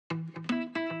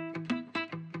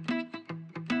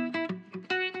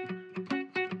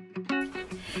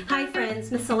Hi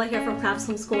friends, Miss Sola here from Crafts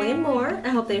Homeschooling and More. I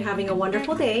hope that you're having a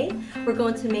wonderful day. We're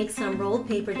going to make some rolled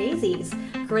paper daisies.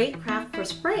 Great craft for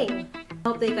spring. I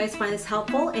hope that you guys find this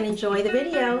helpful and enjoy the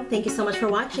video. Thank you so much for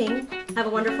watching. Have a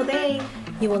wonderful day.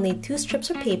 You will need 2 strips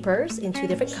of papers in 2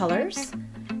 different colors,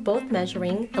 both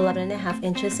measuring 11.5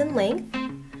 inches in length.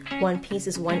 One piece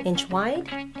is 1 inch wide,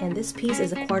 and this piece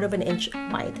is 1/4 inch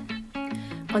wide.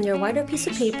 On your wider piece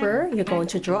of paper, you're going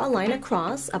to draw a line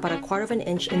across about 1/4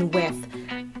 inch in width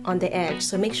on the edge,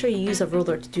 so make sure you use a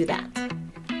ruler to do that.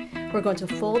 We're going to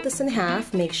fold this in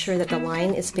half, make sure that the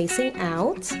line is facing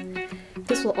out.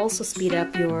 This will also speed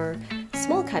up your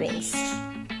small cuttings.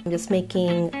 I'm just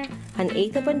making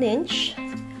 1/8 inch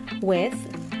with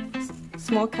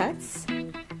small cuts,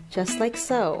 just like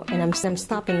so, and I'm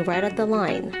stopping right at the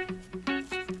line.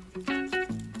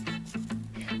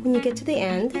 When you get to the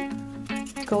end,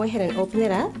 go ahead and open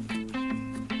it up,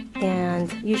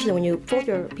 and usually when you fold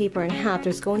your paper in half,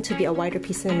 there's going to be a wider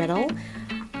piece in the middle.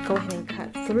 Go ahead and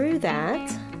cut through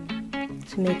that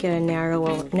to make it a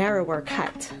narrower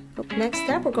cut. Next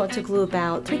step, we're going to glue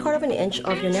about 3/4 inch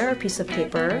of your narrow piece of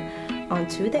paper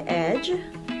onto the edge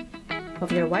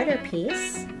of your wider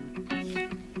piece.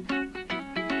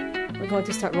 We're going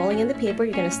to start rolling in the paper.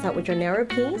 You're going to start with your narrow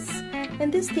piece,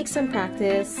 and this takes some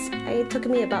practice. It took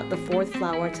me about the 4th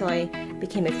flower until I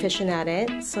became efficient at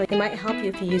it, so it might help you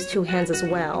if you use 2 hands as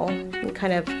well. You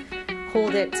kind of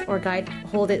hold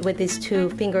it with these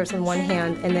 2 fingers in one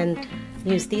hand, and then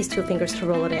use these 2 fingers to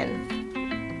roll it in.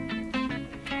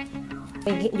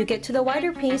 When you get to the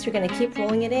wider piece, you're going to keep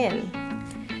rolling it in.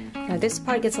 Now this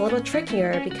part gets a little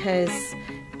trickier because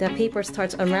the paper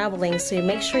starts unraveling, so you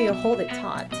make sure you hold it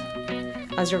taut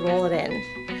as you roll it in.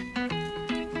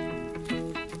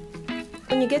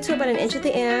 When you get to about 1 inch at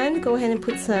the end, go ahead and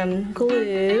put some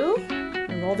glue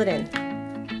and roll it in.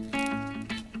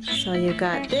 So you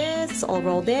got this all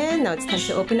rolled in. Now it's time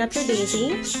to open up your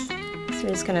daisy. So you're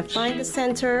just going to find the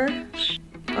center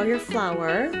of your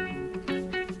flower.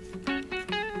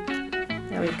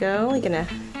 There we go. You're going to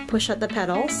push out the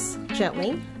petals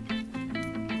gently.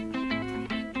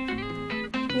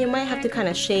 You might have to kind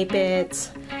of shape it.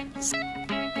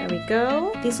 There we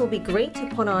go. These will be great to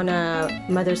put on a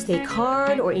Mother's Day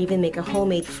card, or even make a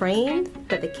homemade frame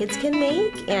that the kids can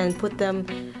make and put them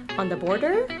on the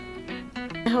border.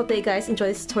 I hope that you guys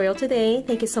enjoyed this tutorial today.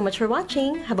 Thank you so much for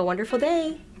watching. Have a wonderful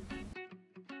day.